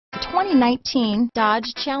2019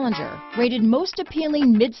 Dodge Challenger. Rated most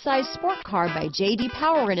appealing midsize sport car by J.D.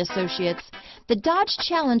 Power and Associates, the Dodge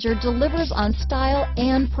Challenger delivers on style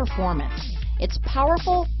and performance. It's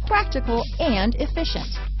powerful, practical, and efficient.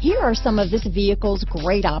 Here are some of this vehicle's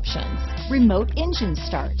great options: remote engine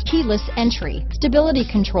start, keyless entry, stability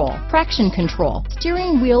control, traction control,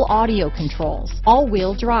 steering wheel audio controls,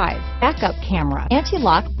 all-wheel drive, backup camera,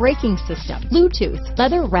 anti-lock braking system, Bluetooth,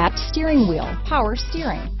 leather-wrapped steering wheel, power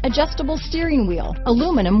steering, adjustable steering wheel,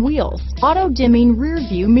 aluminum wheels, auto-dimming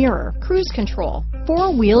rear-view mirror, cruise control,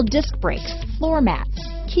 four-wheel disc brakes, floor mats,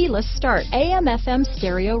 keyless start, AM/FM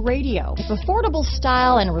stereo radio. If affordable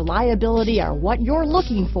style and reliability are what you're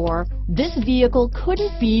looking for, this vehicle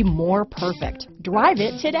couldn't be more perfect. Drive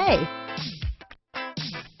it today.